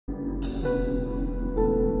I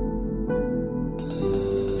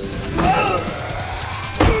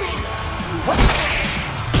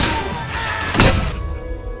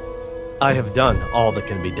have done all that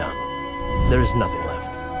can be done. There is nothing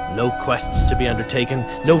left. No quests to be undertaken,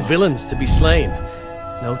 no villains to be slain,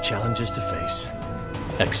 no challenges to face.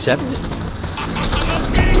 Except... Oh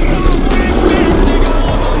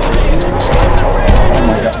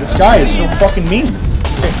my god, this guy is so fucking mean.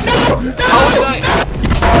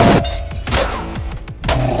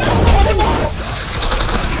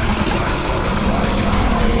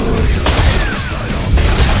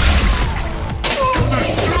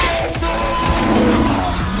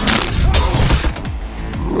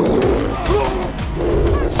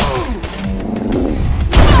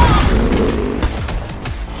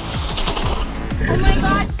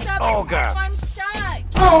 Ogre! I'm stuck!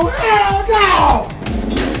 Oh hell no!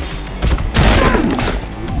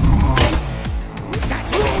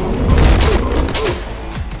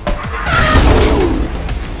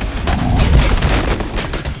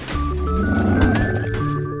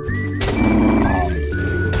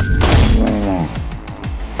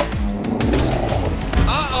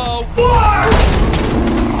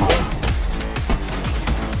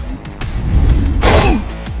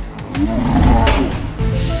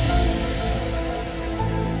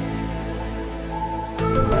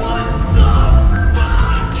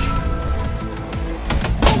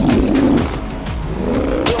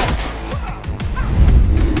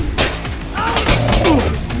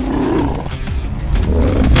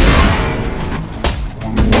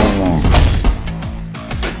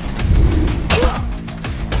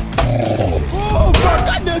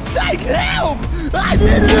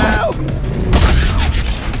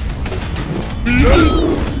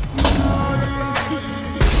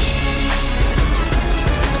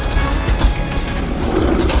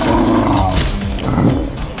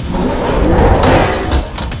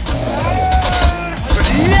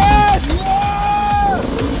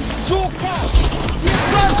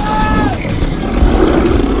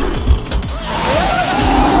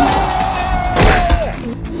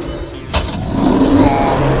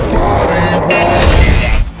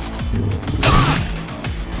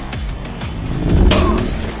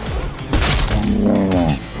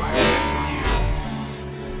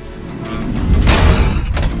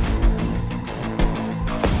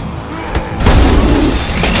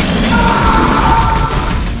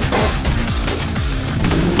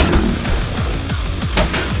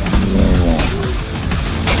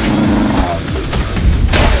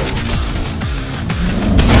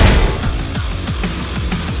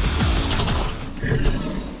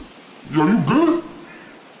 Yo, you good?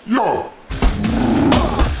 Yo!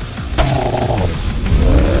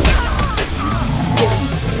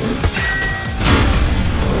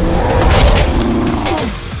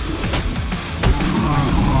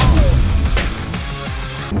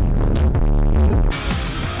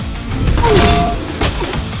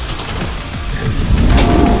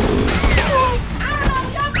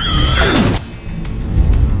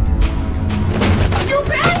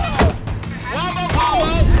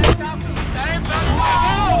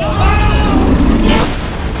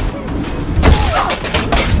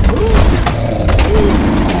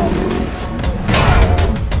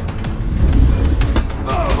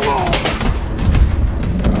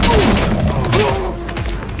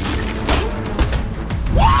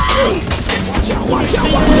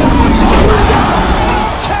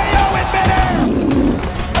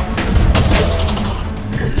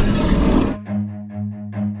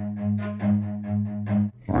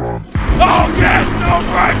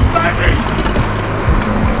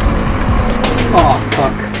 Oh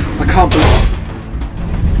fuck. I can't believe.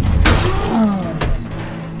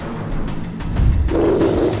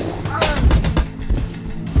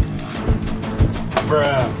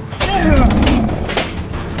 Bruh.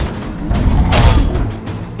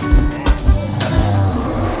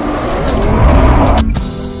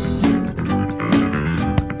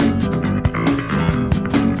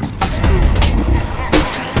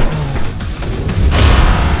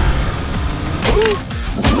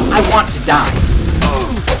 I want to die. No.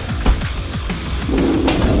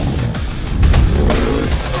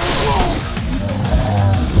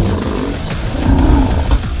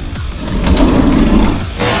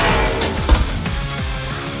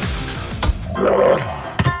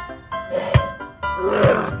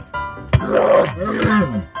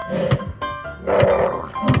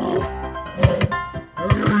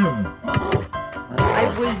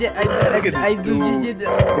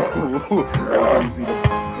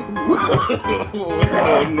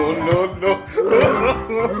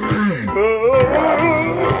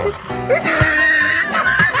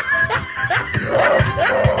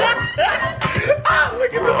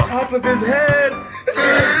 off of his head.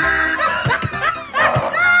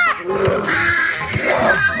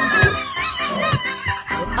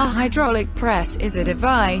 A hydraulic press is a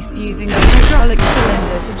device using a hydraulic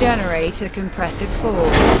cylinder to generate a compressive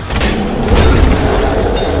force.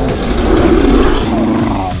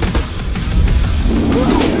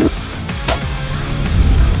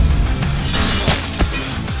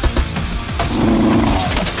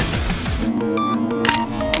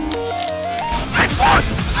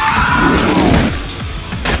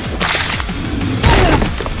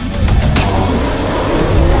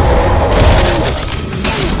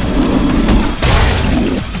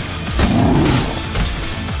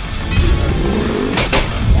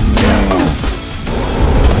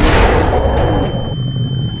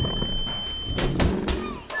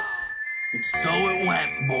 So it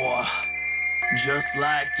went, boy. Just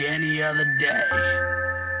like any other day.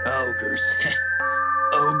 Ogres.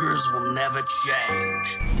 Ogres will never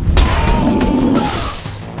change.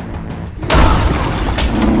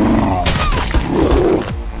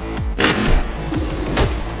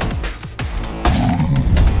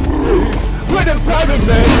 Let him have him,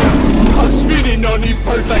 man! I'm speeding on you,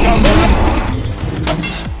 perfect armor!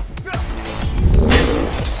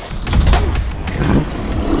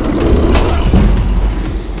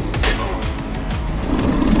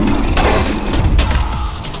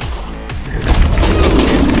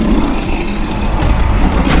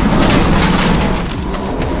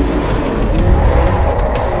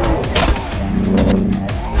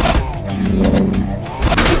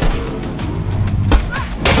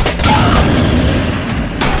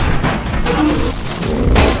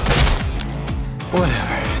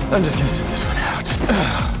 Whatever. I'm just gonna sit this one out.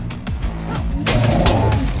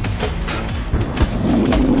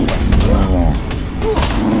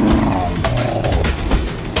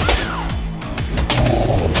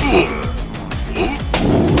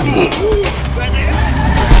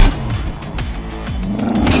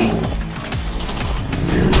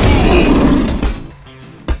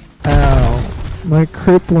 Ow. My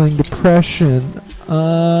crippling depression.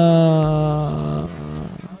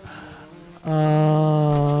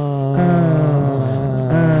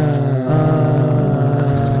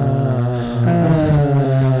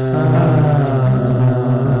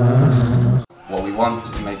 What we want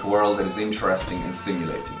is to make a world that is interesting and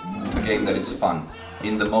stimulating. A game that is fun,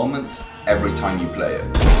 in the moment, every time you play it.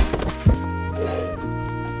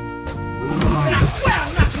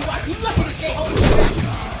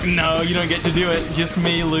 No, you don't get to do it. Just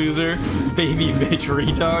me, loser. Baby bitch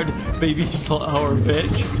retard. Baby sour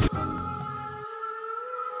bitch.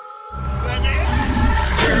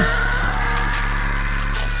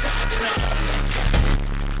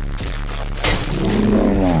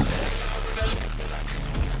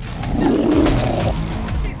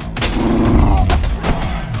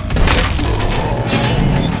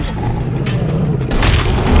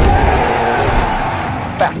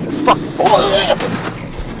 Fast as fuck.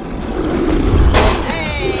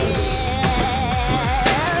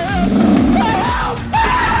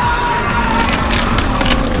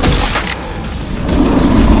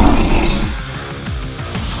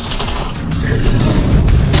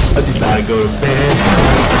 I did not go to bed.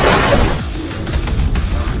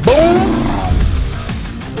 Boom!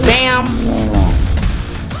 Bam!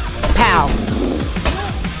 Pow!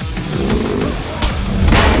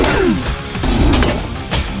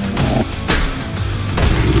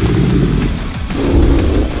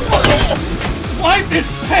 Life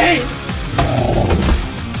is pain!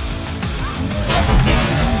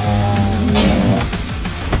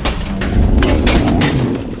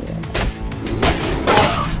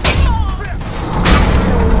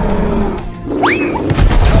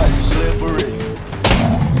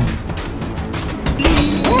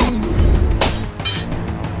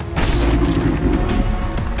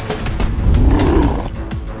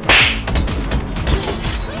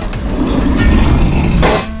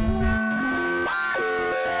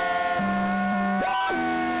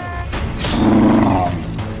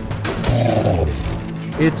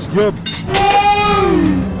 It's your...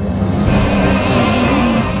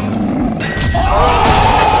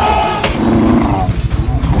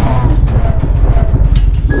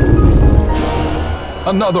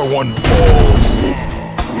 Another one falls.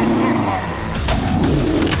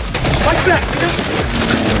 Like that!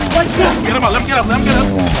 Like that! Get him up, let him get up, let him get up!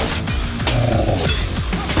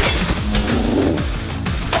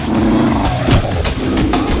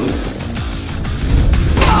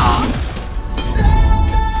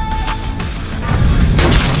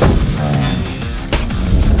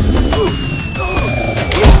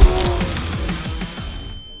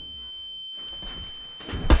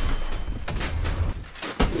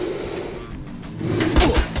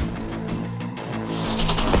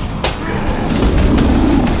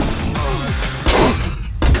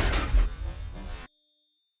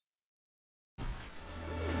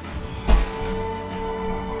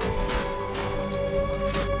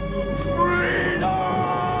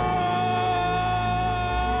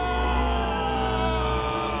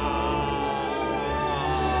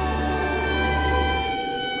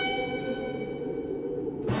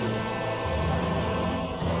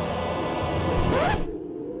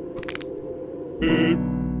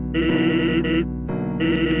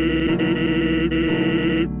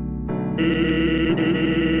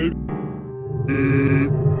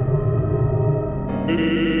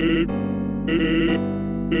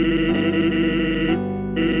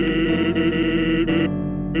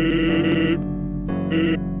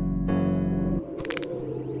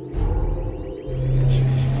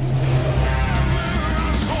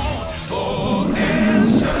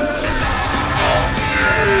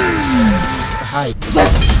 Hi.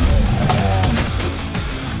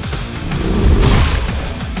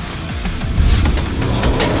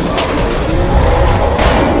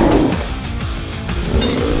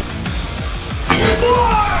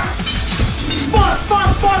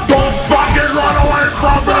 Don't fucking run away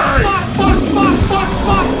from me!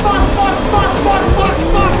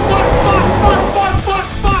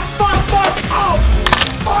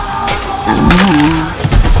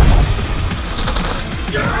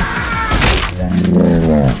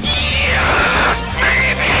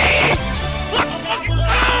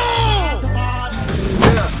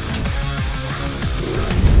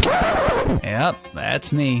 Yep,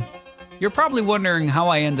 that's me. You're probably wondering how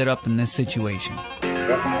I ended up in this situation. Fine.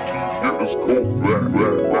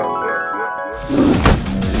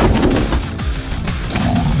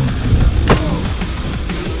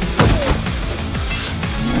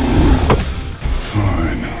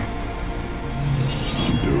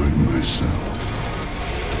 I'll do it myself.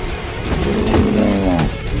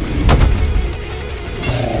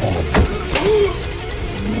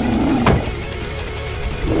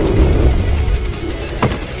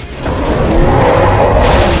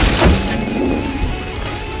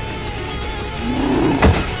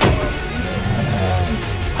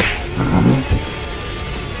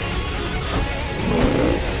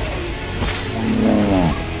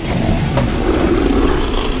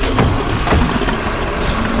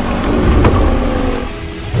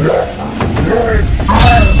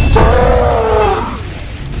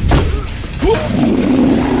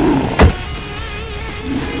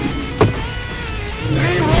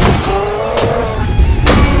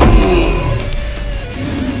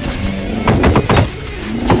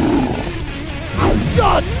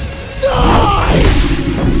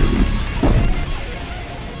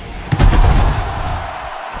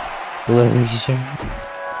 Laser.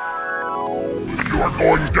 You are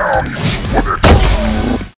going down, you split.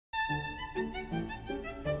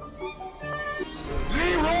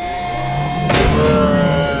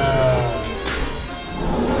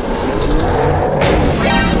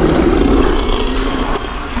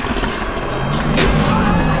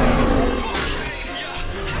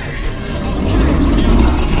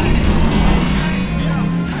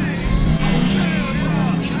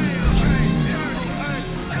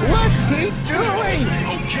 Let's keep doing!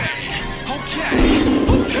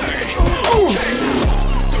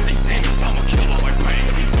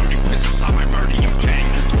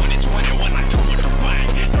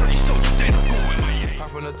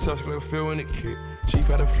 Tough like a feel when it kick. Cheap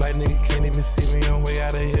out of flight, nigga can't even see me on way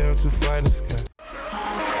out of here. I'm too far in the sky.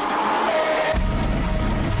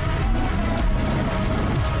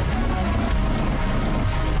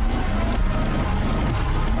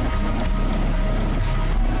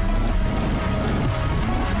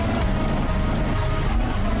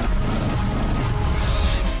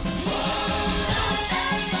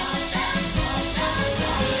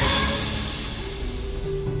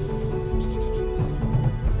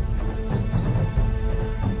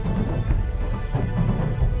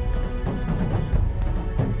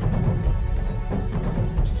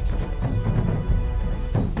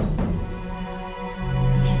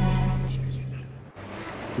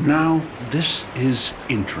 Now, this is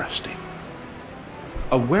interesting.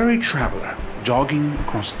 A weary traveler jogging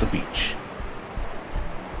across the beach.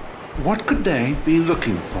 What could they be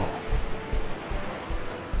looking for?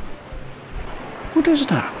 Who does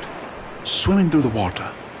that? Swimming through the water.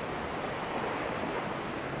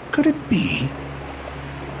 Could it be?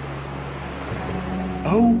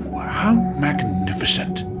 Oh, how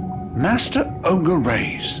magnificent. Master Ogre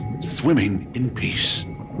Reith, swimming in peace.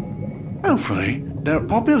 Hopefully, their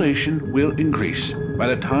population will increase by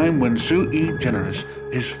the time when Sui Generis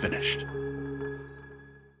is finished.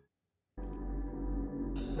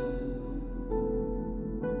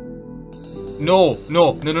 No,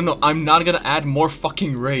 I'm not gonna add more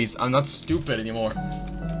fucking rays. I'm not stupid anymore.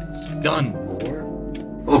 It's done.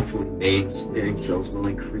 Hopefully, main sales will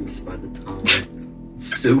increase by the time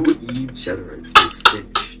Sui Generis is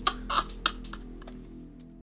finished.